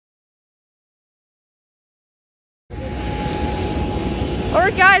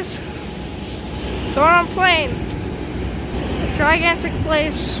Alright guys, going on plane. Gigantic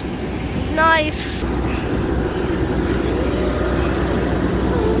place. Nice.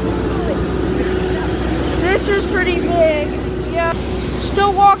 This is pretty big. Yeah.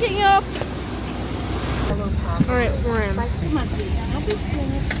 Still walking up. Alright, we're in.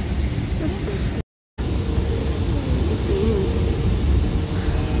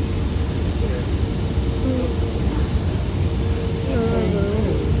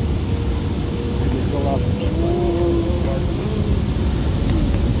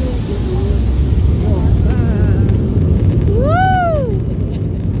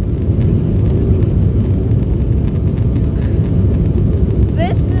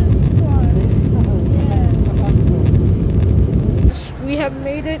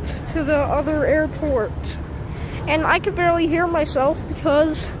 Made it to the other airport, and I could barely hear myself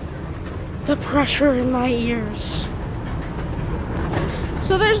because the pressure in my ears.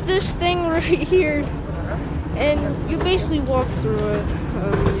 So there's this thing right here, and you basically walk through it.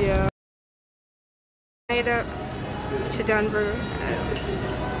 Yeah. Made it to Denver.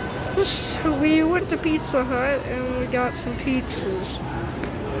 So we went to Pizza Hut and we got some pizzas.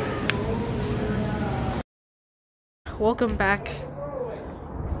 Welcome back.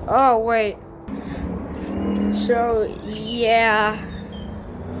 Oh, wait. So, yeah.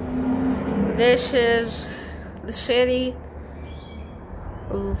 This is the city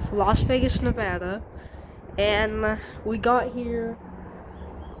of Las Vegas, Nevada. And we got here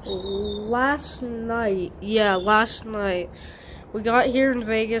last night. Yeah, last night. We got here in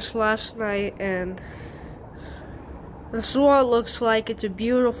Vegas last night, and this is what it looks like. It's a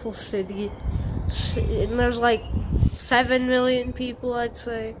beautiful city. And there's like 7 million people, I'd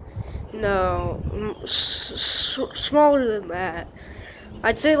say. No, smaller than that.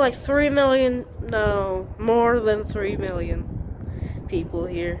 I'd say like 3 million. No, more than 3 million people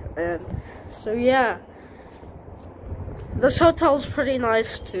here. And so yeah, this hotel's pretty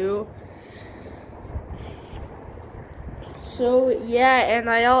nice too. So yeah,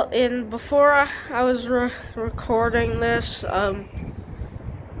 and before I was recording this,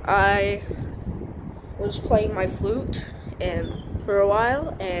 I was playing my flute and for a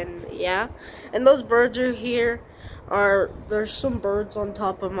while, and yeah, and those birds are here. There's some birds on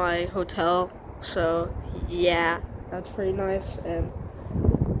top of my hotel, so yeah, that's pretty nice. And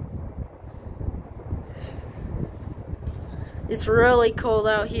it's really cold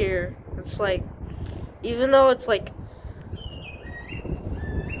out here. It's like, even though it's like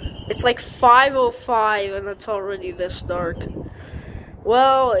 5:05 and it's already this dark.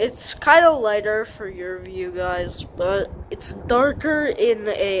 Well, it's kind of lighter for your view, guys, but it's darker in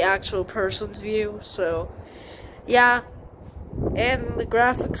a actual person's view, so yeah. And the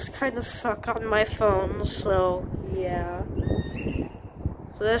graphics kind of suck on my phone, so yeah.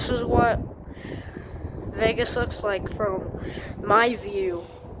 So this is what Vegas looks like from my view,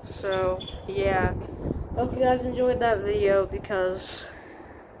 so yeah. Hope you guys enjoyed that video, because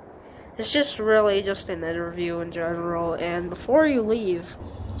it's just really just an interview in general. And before you leave,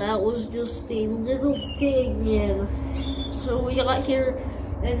 that was just a little thing. And so we got here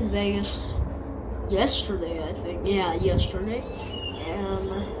in Vegas yesterday, I think. Yeah, yesterday.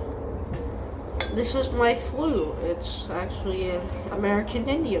 And this is my flute. It's actually an American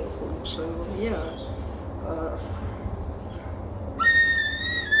Indian flute. So yeah.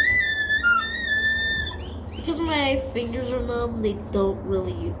 Because my fingers are numb, they don't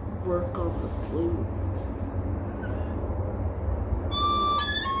really work on the flute.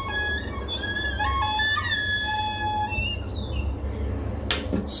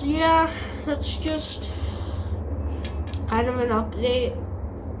 So yeah, that's just kind of an update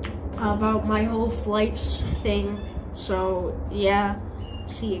about my whole flights thing. So yeah,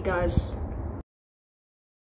 see you guys.